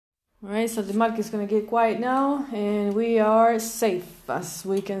Alright, so the market is going to get quiet now and we are safe, as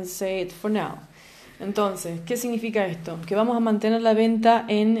we can say it for now. Entonces, ¿qué significa esto? Que vamos a mantener la venta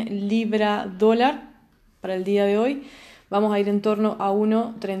en libra dólar para el día de hoy. Vamos a ir en torno a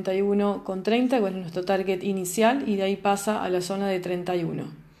 1.31,30, que es nuestro target inicial, y de ahí pasa a la zona de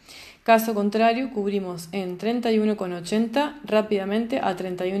 31. Caso contrario, cubrimos en 31,80 rápidamente a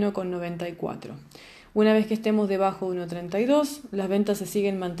 31,94. Una vez que estemos debajo de 1.32, las ventas se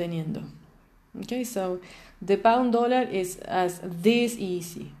siguen manteniendo. Okay, so the pound dollar is as this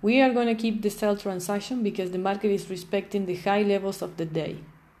easy. We are going to keep the sell transaction because the market is respecting the high levels of the day.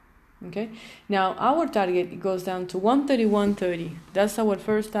 Okay, now our target goes down to 131.30. That's our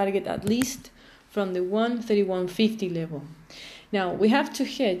first target, at least from the 131.50 level. Now we have to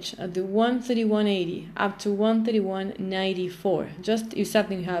hedge at the 131.80 up to 131.94, just if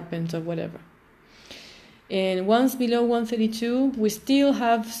something happens or whatever. And once below 132, we still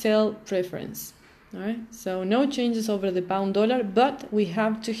have sell preference. All right, so no changes over the pound dollar, but we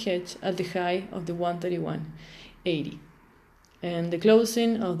have to hedge at the high of the 131.80. And the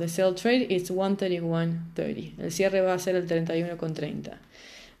closing of the sell trade is 131.30. El cierre va a ser el 31,30.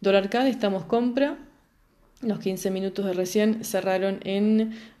 Dólar CAD estamos compra. Los 15 minutos de recién cerraron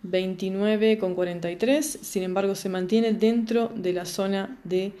en 29,43. Sin embargo, se mantiene dentro de la zona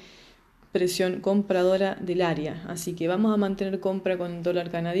de presión compradora del área, así que vamos a mantener compra con el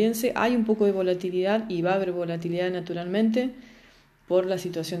dólar canadiense. Hay un poco de volatilidad y va a haber volatilidad naturalmente por la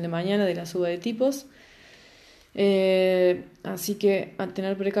situación de mañana de la suba de tipos, así que a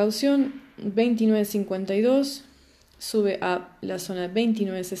tener precaución. 29.52 sube a la zona de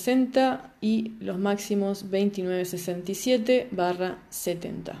 29.60 y los máximos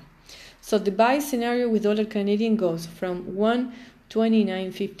 29.67/70. So the buy scenario with dollar Canadian goes from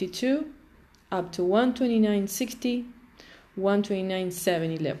 129.52 up to 129.60,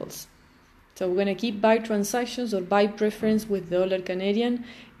 129.70 levels. So we're going to keep buy transactions or buy preference with dollar Canadian,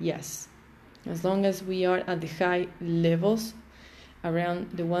 yes, as long as we are at the high levels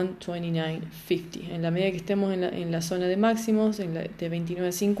around the 129.50. En la medida que estemos en la zona de máximos, de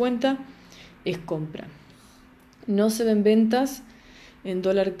 29.50, es compra. No se ven ventas en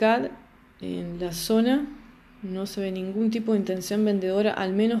dólar CAD en la zona. No se ve ningún tipo de intención vendedora,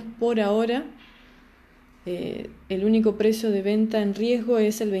 al menos por ahora. El único precio de venta en riesgo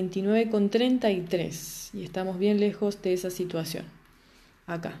es el 29,33 y estamos bien lejos de esa situación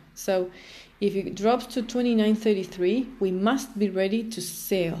acá. So if it drops to 29.33, we must be ready to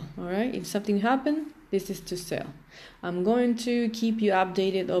sell. All right, if something happens, this is to sell. I'm going to keep you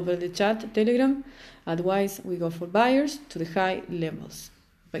updated over the chat Telegram. Otherwise, we go for buyers to the high levels.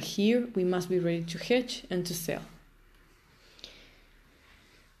 But here we must be ready to hedge and to sell.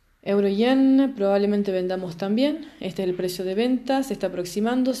 Euro-yen probablemente vendamos también. Este es el precio de venta. Se está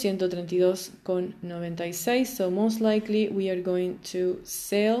aproximando 132,96. So most likely we are going to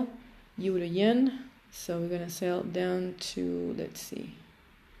sell Euro-yen. So we're going to sell down to, let's see,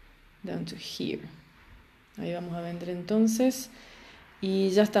 down to here. Ahí vamos a vender entonces.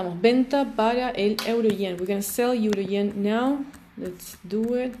 Y ya estamos. Venta para el Euro-yen. We're going to sell Euro-yen now. Let's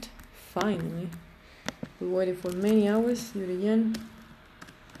do it. Finally. We waited for many hours. Euro-yen.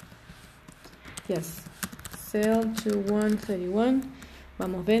 Yes. Sell to 131.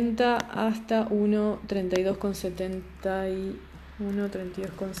 Vamos venta hasta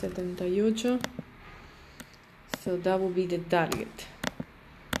 1.32,78. So that will be the target.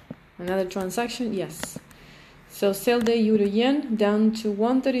 Another transaction? Yes. So sell the Euro-yen down to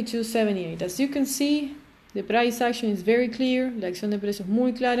 132.78. As you can see, the price action is very clear. La acción de precios es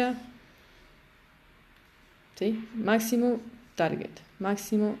muy clara. ¿Sí? Máximo, target.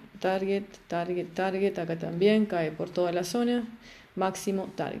 Máximo, target, target, target. Acá también cae por toda la zona. Máximo,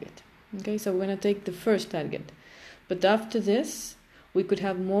 target. Okay, so we're going to take the first target. But after this, we could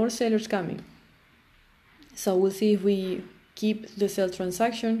have more sellers coming. So we'll see if we keep the sell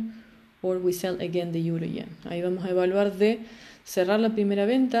transaction or we sell again the Euro-yen. Ahí vamos a evaluar de cerrar la primera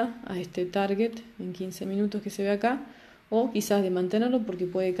venta a este target en 15 minutos que se ve acá, o quizás de mantenerlo porque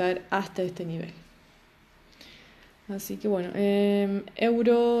puede caer hasta este nivel. Así que bueno,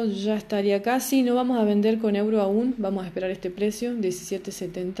 euro ya estaría casi. No vamos a vender con euro aún, vamos a esperar este precio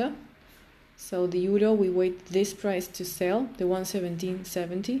 17.70. So the euro, we wait this price to sell, the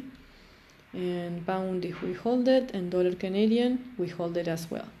 117.70. And pound, if we hold it, and dollar Canadian, we hold it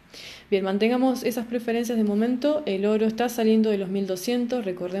as well. Bien, mantengamos esas preferencias de momento. El oro está saliendo de los 1200.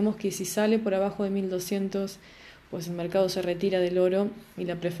 Recordemos que si sale por abajo de 1200, pues el mercado se retira del oro y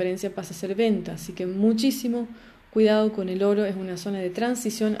la preferencia pasa a ser venta. Así que muchísimo cuidado con el oro. Es una zona de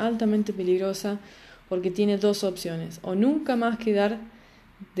transición altamente peligrosa porque tiene dos opciones: o nunca más quedar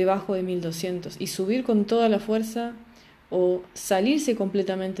debajo de 1200 y subir con toda la fuerza o salirse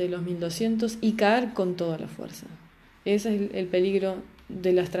completamente de los 1200 y caer con toda la fuerza. Ese es el peligro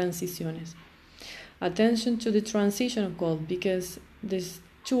de las transiciones. Attention to the transition of gold, because there's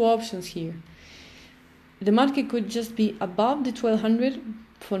two options here. The market could just be above the 1200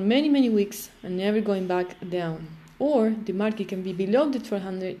 for many, many weeks and never going back down. Or the market can be below the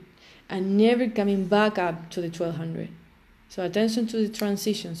 1200 and never coming back up to the 1200. So attention to the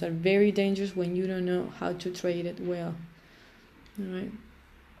transitions are very dangerous when you don't know how to trade it well. All right.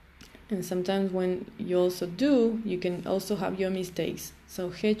 And sometimes when you also do, you can also have your mistakes. So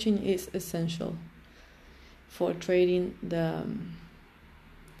hedging is essential for trading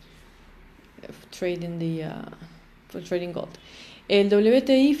gold. El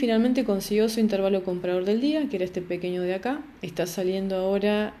WTI finalmente consiguió su intervalo comprador del día, que era este pequeño de acá. Está saliendo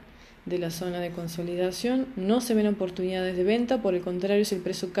ahora de la zona de consolidación. No se ven oportunidades de venta, por el contrario, si el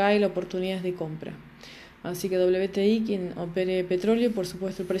precio cae, la oportunidad es de compra. Así que WTI, quien opere petróleo, por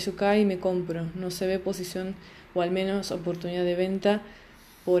supuesto el precio cae y me compro. No se ve posición o al menos oportunidad de venta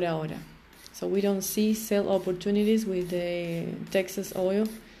por ahora. So we don't see sell opportunities with the Texas oil.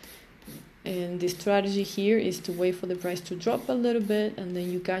 And the strategy here is to wait for the price to drop a little bit and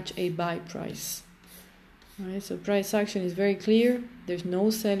then you catch a buy price. Alright, so price action is very clear. There's no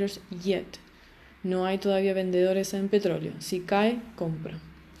sellers yet. No hay todavía vendedores en petróleo. Si cae, compra.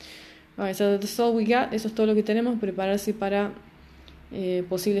 Alright, so that's all we got. Eso es todo lo que tenemos. Prepararse para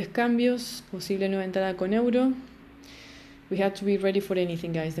posibles cambios, posible nueva entrada con euro. We have to be ready for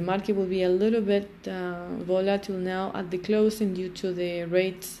anything, guys. The market will be a little bit volatile now at the closing due to the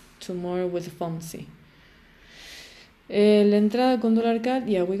rates tomorrow with FOMC. La entrada con dólar CAD,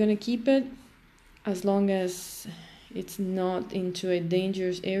 yeah, we're going to keep it as long as it's not into a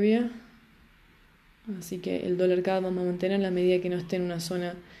dangerous area. Así que el dólar CAD vamos a mantener en la medida que no esté en una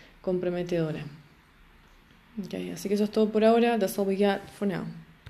zona comprometedora. Okay, así que eso es todo por ahora. That's all we got for now.